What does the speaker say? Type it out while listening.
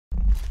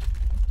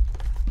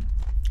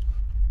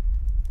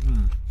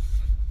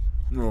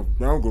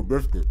Mango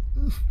biscuit.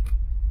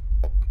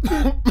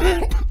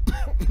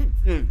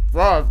 It's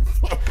fried.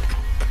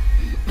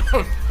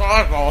 It's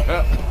fried all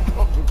that.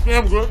 It's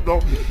damn good though.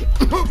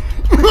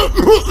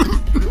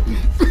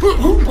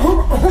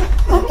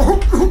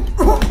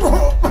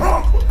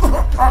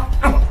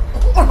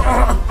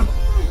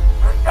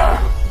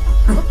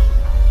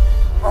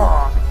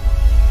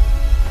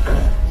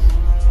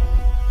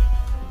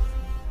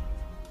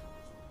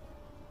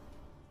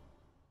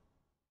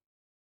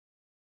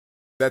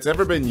 That's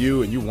ever been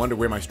you and you wonder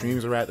where my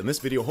streams are at, then this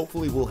video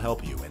hopefully will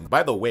help you. And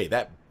by the way,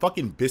 that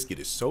fucking biscuit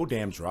is so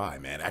damn dry,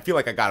 man. I feel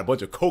like I got a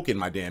bunch of coke in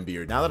my damn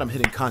beard. Now that I'm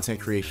hitting content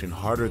creation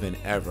harder than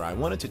ever, I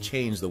wanted to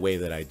change the way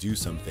that I do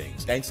some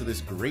things. Thanks to this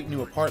great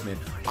new apartment,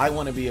 I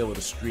want to be able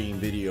to stream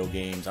video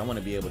games. I want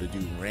to be able to do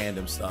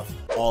random stuff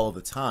all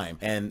the time.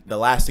 And the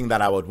last thing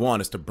that I would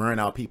want is to burn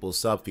out people's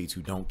sub feeds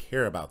who don't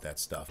care about that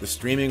stuff. The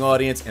streaming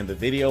audience and the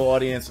video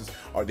audiences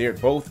they're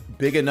both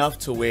big enough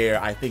to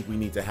where I think we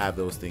need to have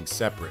those things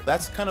separate.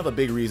 That's kind of a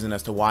big reason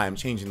as to why I'm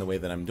changing the way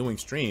that I'm doing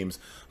streams,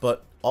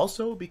 but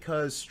also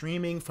because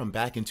streaming from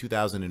back in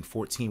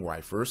 2014 where I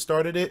first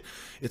started it,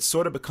 it's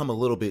sort of become a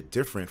little bit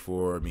different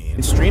for me.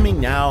 And streaming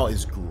now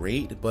is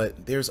great,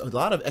 but there's a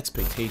lot of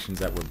expectations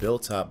that were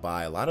built up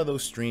by a lot of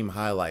those stream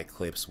highlight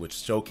clips which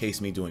showcase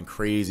me doing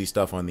crazy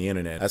stuff on the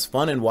internet. As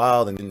fun and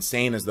wild and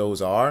insane as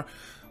those are,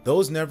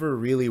 those never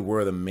really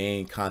were the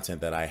main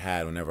content that I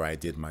had whenever I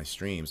did my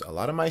streams. A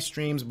lot of my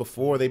streams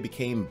before they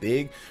became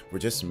big were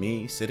just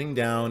me sitting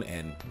down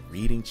and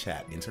reading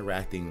chat,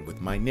 interacting with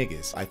my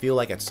niggas. I feel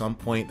like at some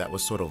point that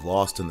was sort of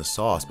lost in the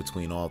sauce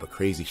between all the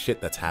crazy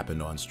shit that's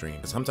happened on stream.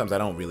 Sometimes I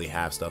don't really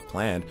have stuff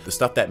planned. The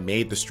stuff that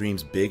made the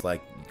streams big,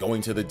 like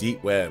going to the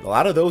deep web, a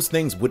lot of those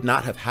things would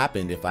not have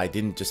happened if I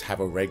didn't just have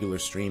a regular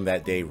stream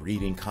that day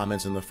reading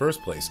comments in the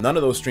first place. None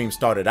of those streams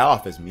started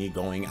off as me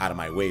going out of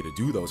my way to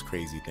do those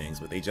crazy things,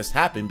 but they just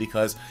happened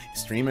because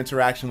stream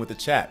interaction with the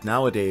chat.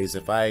 Nowadays,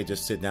 if I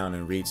just sit down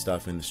and read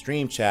stuff in the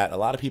stream chat, a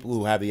lot of people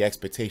who have the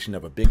expectation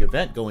of a big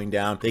event going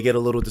down, they get a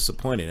little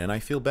disappointed, and I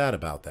feel bad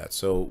about that.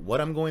 So what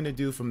I'm going to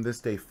do from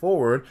this day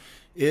forward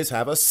is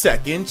have a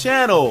second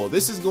channel.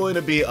 This is going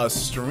to be a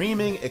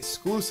streaming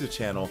exclusive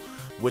channel,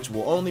 which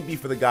will only be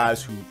for the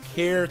guys who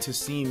care to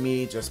see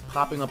me just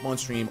popping up on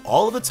stream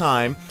all of the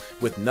time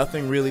with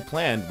nothing really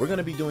planned. We're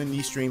gonna be doing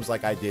these streams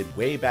like I did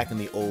way back in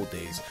the old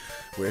days,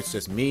 where it's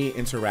just me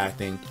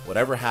interacting.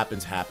 Whatever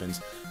happens,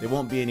 happens. There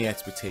won't be any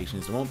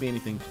expectations. There won't be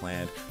anything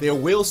planned. There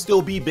will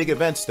still be big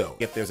events though.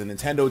 If there's a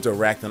Nintendo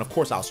Direct, then of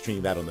course I'll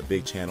stream that on the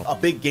big channel. A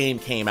big game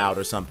came out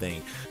or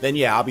something, then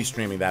yeah, I'll be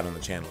streaming that on the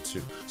channel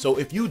too. So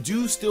if you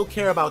do still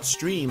care about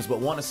streams but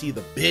want to see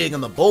the big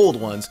and the bold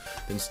ones,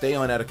 then stay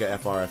on Etika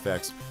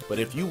FRFX. But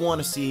if you want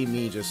to see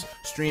me just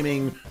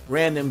streaming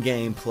random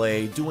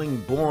gameplay,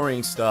 doing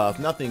boring stuff,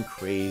 nothing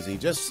crazy,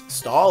 just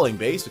stalling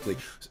basically.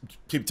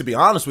 To be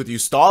honest with you,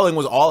 stalling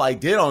was all I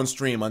did on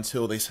stream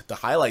until the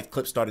highlight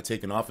clip started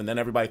taking off, and then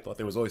everybody thought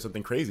there was always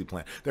something crazy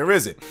planned. There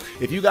isn't.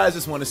 If you guys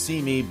just want to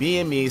see me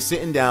being me,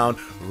 sitting down,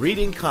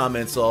 reading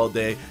comments all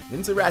day,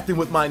 interacting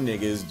with my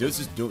niggas,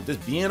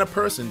 just being a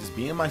person, just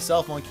being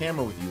myself on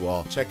camera with you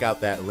all, check out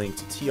that link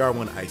to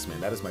TR1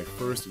 Iceman. That is my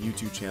first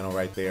YouTube channel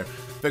right there.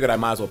 Figured I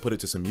might as well put it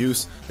to some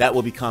use. That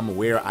will become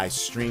where I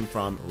stream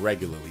from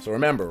regularly. So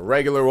remember,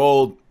 regular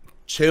old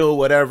chill,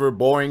 whatever,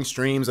 boring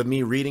streams of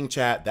me reading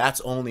chat, that's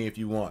only if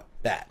you want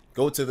that.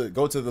 Go to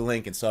the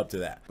link and sub to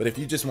that. But if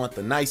you just want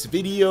the nice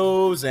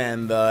videos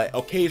and the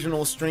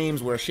occasional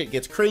streams where shit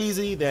gets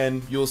crazy,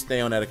 then you'll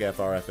stay on Etika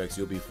FRFX.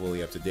 You'll be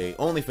fully up to date.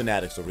 Only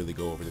fanatics will really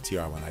go over to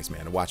TR1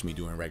 Iceman and watch me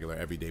doing regular,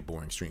 everyday,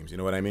 boring streams. You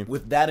know what I mean?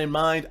 With that in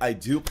mind, I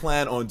do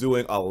plan on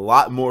doing a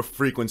lot more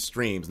frequent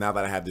streams now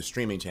that I have the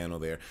streaming channel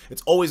there.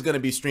 It's always going to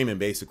be streaming,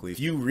 basically.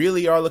 If you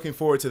really are looking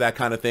forward to that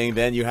kind of thing,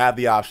 then you have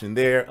the option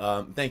there.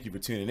 Thank you for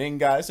tuning in,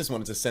 guys. Just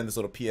wanted to send this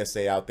little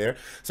PSA out there.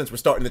 Since we're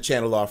starting the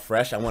channel off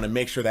fresh, I want to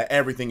make sure that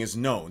everything is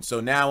known. So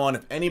now on,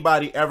 if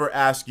anybody ever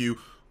asks you,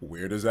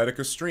 where does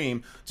Etika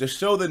stream, just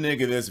show the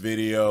nigga this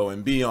video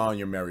and be on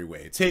your merry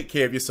way. Take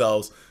care of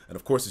yourselves, and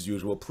of course, as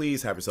usual,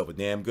 please have yourself a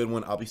damn good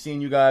one. I'll be seeing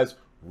you guys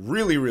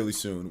really, really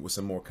soon with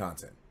some more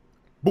content.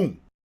 Boom.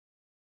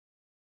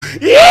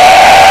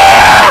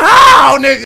 Yeah! Nigga!